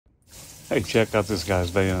Hey, check out this guy's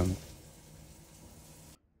van.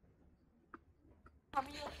 Are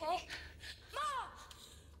you okay? Mom!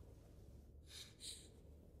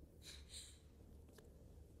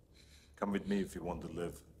 Come with me if you want to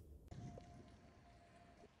live.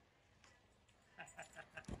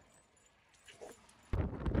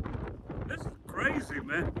 This is crazy,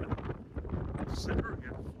 man.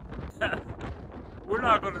 Serious. We're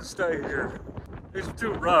not going to stay here. It's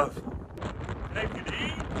too rough. Take it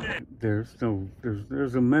easy.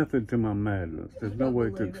 There's a method to my madness. There's no way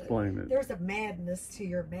to explain it. There's a madness to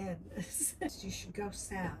your madness. You should go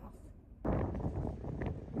south.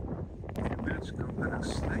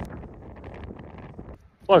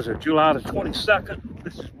 Was it July the 22nd?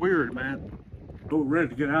 This is weird, man. We're ready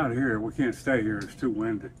to get out of here. We can't stay here. It's too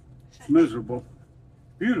windy. It's miserable.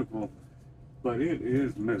 Beautiful, but it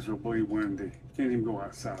is miserably windy. Can't even go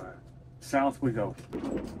outside. South we go.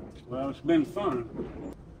 Well, it's been fun.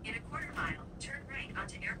 In a quarter mile, turn right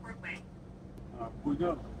onto Airport Way. Up we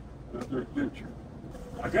go. Another adventure.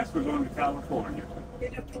 I guess we're going to California.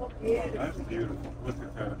 Beautiful, yeah. That's beautiful. Look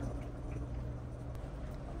at that.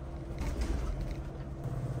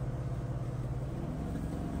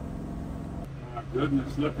 My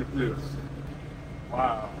goodness, look at this.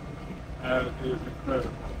 Wow. That is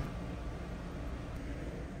incredible.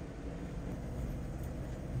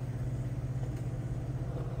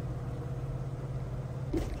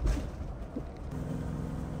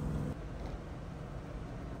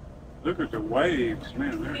 Look at the waves,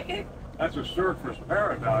 man. That's a surfer's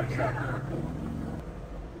paradise out there.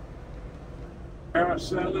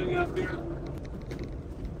 Parasailing out there.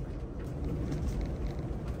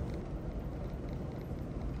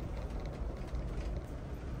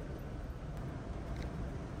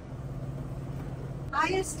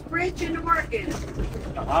 Highest bridge in Oregon.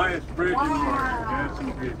 The highest bridge Wow. in Oregon. Yes,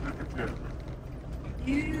 indeed. Look at this.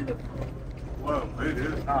 Beautiful. Whoa, it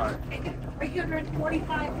is high.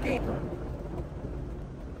 345 feet.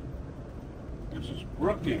 This is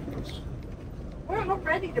Brookings. We're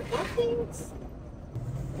already to Brookings.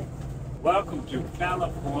 Welcome to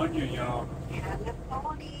California, y'all.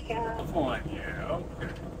 California. California,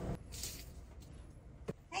 okay.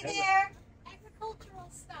 Hey there. Agricultural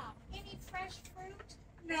stop. Any fresh fruit?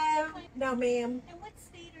 No, ma'am. And what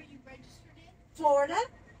state are you registered in? Florida.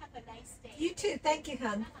 Have a nice day. You too. Thank you,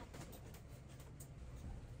 hon.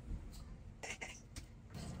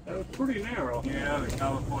 That was pretty narrow. Yeah, the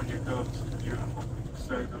California coast is beautiful, to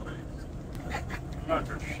say the least. Like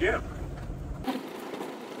a ship.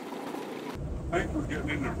 I think we're getting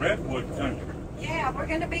into redwood country. Yeah, we're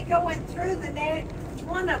going to be going through the next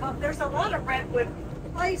one of them. There's a lot of redwood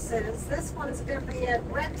places. This one's going to be at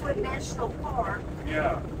Redwood National Park.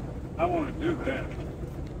 Yeah, I want to do that.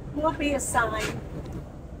 Will be a sign.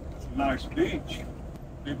 It's a nice beach.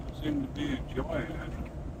 People seem to be enjoying it.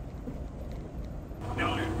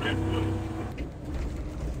 Down in redwood.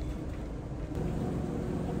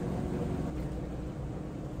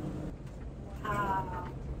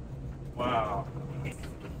 Wow.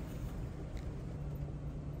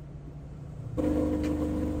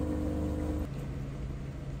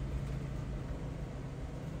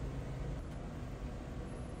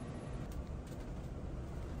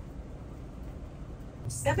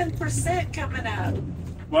 7% coming up.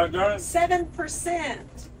 What, darling? 7%.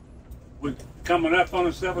 We're coming up on a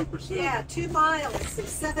 7%? Yeah, 2 miles is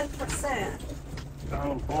 7%.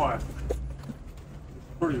 Oh boy. It's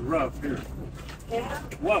pretty rough here. Yeah.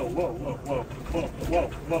 Whoa, whoa, whoa, whoa, whoa, whoa,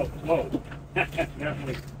 whoa, whoa. That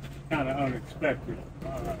was kind of unexpected.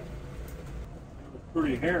 All right. It was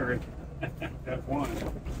pretty hairy, that one.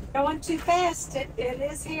 Going too fast, it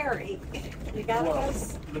is hairy. You gotta Whoa,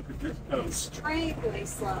 go look at this coast. extremely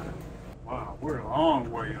slow. Wow, we're a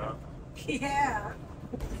long way up. Yeah.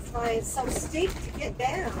 That's why it's so steep to get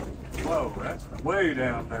down. Whoa, that's way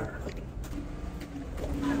down there.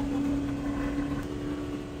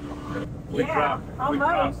 We Yeah, dropped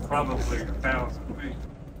almost. probably 1,000 feet.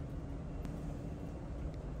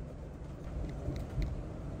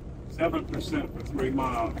 7% for 3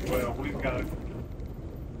 miles. Well, we've got a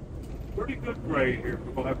pretty good grade here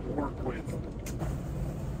we'll have to work with.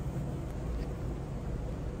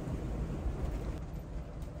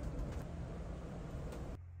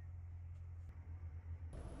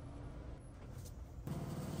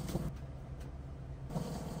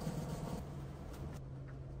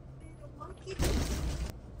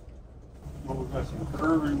 Well, we've got some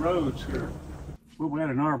curvy roads here. Well, we had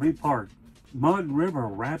an RV park, Mud River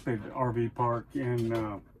Rapid RV Park in,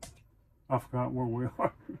 I forgot where we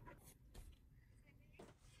are.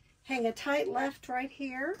 Hang a tight left right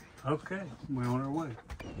here. Okay, we're on our way.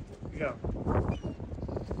 Yeah.